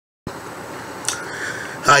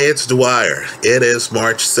Hi, it's Dwyer. It is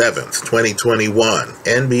March 7th, 2021,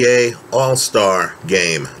 NBA All-Star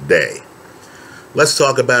Game Day. Let's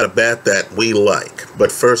talk about a bet that we like. But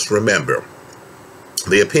first, remember,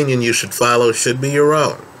 the opinion you should follow should be your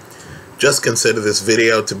own. Just consider this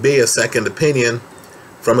video to be a second opinion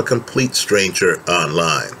from a complete stranger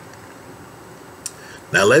online.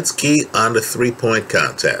 Now let's key on the three-point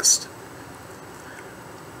contest.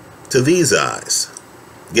 To these eyes,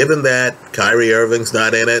 given that Kyrie Irving's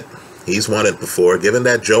not in it, he's won it before. Given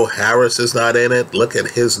that Joe Harris is not in it, look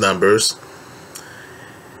at his numbers.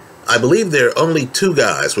 I believe there are only two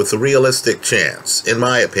guys with a realistic chance, in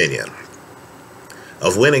my opinion,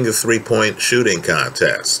 of winning the three-point shooting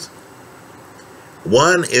contest.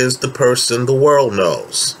 One is the person the world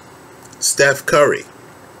knows, Steph Curry,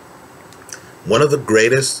 one of the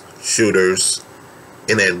greatest shooters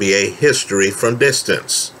in NBA history from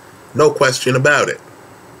distance. No question about it.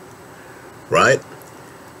 Right?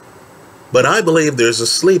 But I believe there's a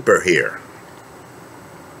sleeper here.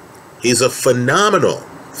 He's a phenomenal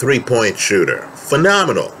three-point shooter.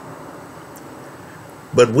 Phenomenal.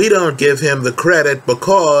 But we don't give him the credit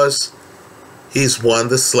because he's won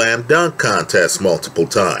the slam dunk contest multiple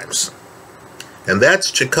times. And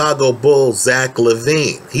that's Chicago Bulls Zach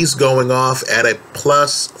LaVine. He's going off at a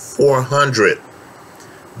plus 400.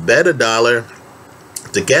 Bet $1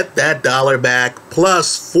 to get that dollar back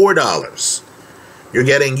plus $4. You're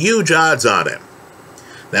getting huge odds on him.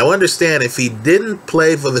 Now understand, if he didn't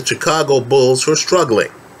play for the Chicago Bulls, who are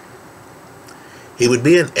struggling, he would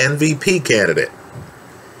be an MVP candidate.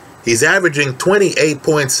 He's averaging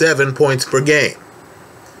 28.7 points per game,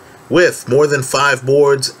 with more than 5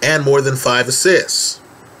 boards and more than 5 assists.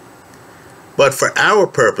 But for our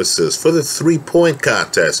purposes, for the three-point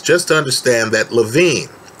contest, just understand that LaVine,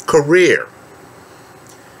 career,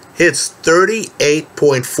 hits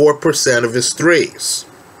 38.4% of his threes.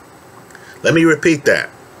 Let me repeat that.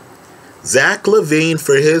 Zach LaVine,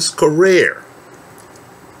 for his career,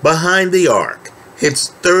 behind the arc,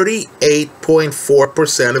 hits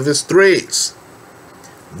 38.4% of his threes.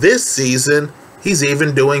 This season, he's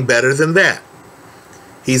even doing better than that.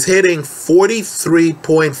 He's hitting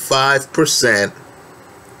 43.5%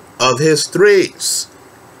 of his threes.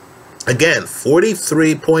 Again,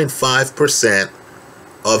 43.5%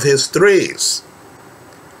 of his threes.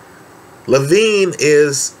 LaVine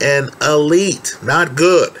is an elite, not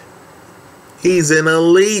good. He's an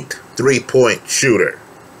elite three-point shooter.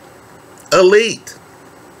 Elite.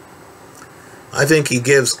 I think he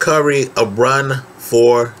gives Curry a run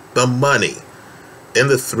for the money in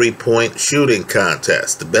the three-point shooting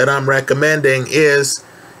contest. The bet I'm recommending is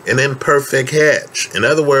an imperfect hedge. In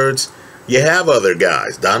other words, you have other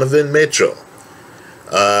guys, Donovan Mitchell,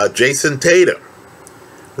 Jason Tatum,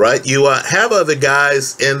 right? You have other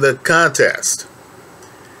guys in the contest.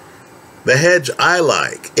 The hedge I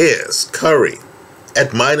like is Curry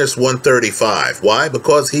at minus 135. Why?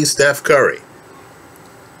 Because he's Steph Curry.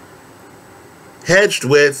 Hedged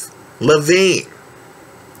with LaVine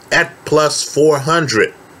at plus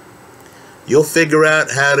 400. You'll figure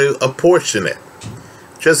out how to apportion it.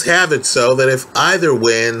 Just have it so that if either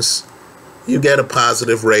wins, you get a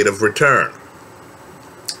positive rate of return.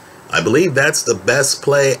 I believe that's the best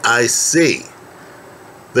play I see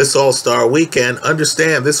this All-Star weekend.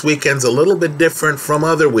 Understand, this weekend's a little bit different from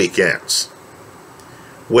other weekends,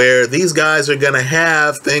 where these guys are going to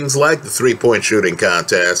have things like the three-point shooting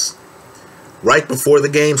contest right before the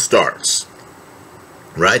game starts.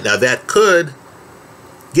 Right? Now that could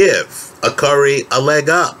give a Curry a leg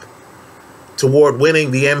up toward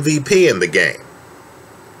winning the MVP in the game.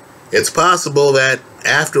 It's possible that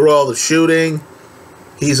after all the shooting,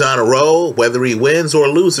 he's on a roll, whether he wins or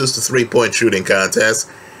loses the three-point shooting contest,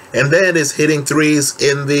 and then is hitting threes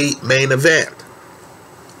in the main event.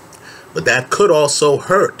 But that could also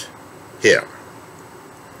hurt him.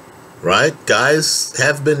 Right? Guys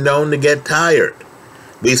have been known to get tired.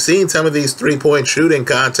 We've seen some of these three-point shooting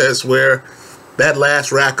contests where that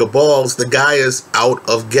last rack of balls, the guy is out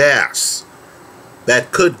of gas.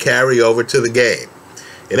 That could carry over to the game.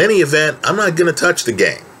 In any event, I'm not going to touch the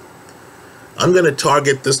game. I'm going to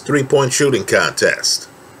target this three-point shooting contest.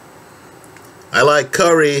 I like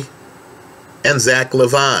Curry and Zach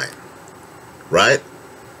LaVine, right?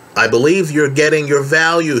 I believe you're getting your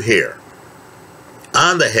value here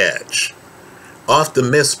on the hedge off the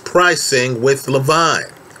mispricing with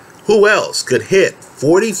LaVine. Who else could hit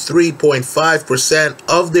 43.5%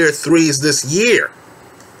 of their threes this year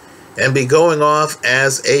and be going off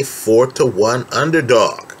as a 4-1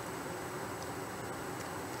 underdog?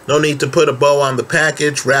 No need to put a bow on the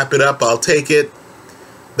package, wrap it up, I'll take it.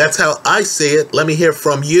 That's how I see it. Let me hear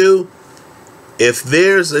from you. If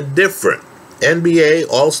there's a different NBA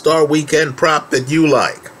All-Star Weekend prop that you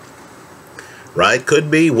like, right? Could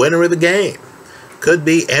be winner of the game. Could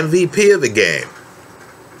be MVP of the game.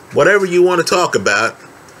 Whatever you want to talk about,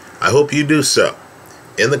 I hope you do so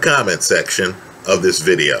in the comment section of this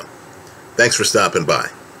video. Thanks for stopping by.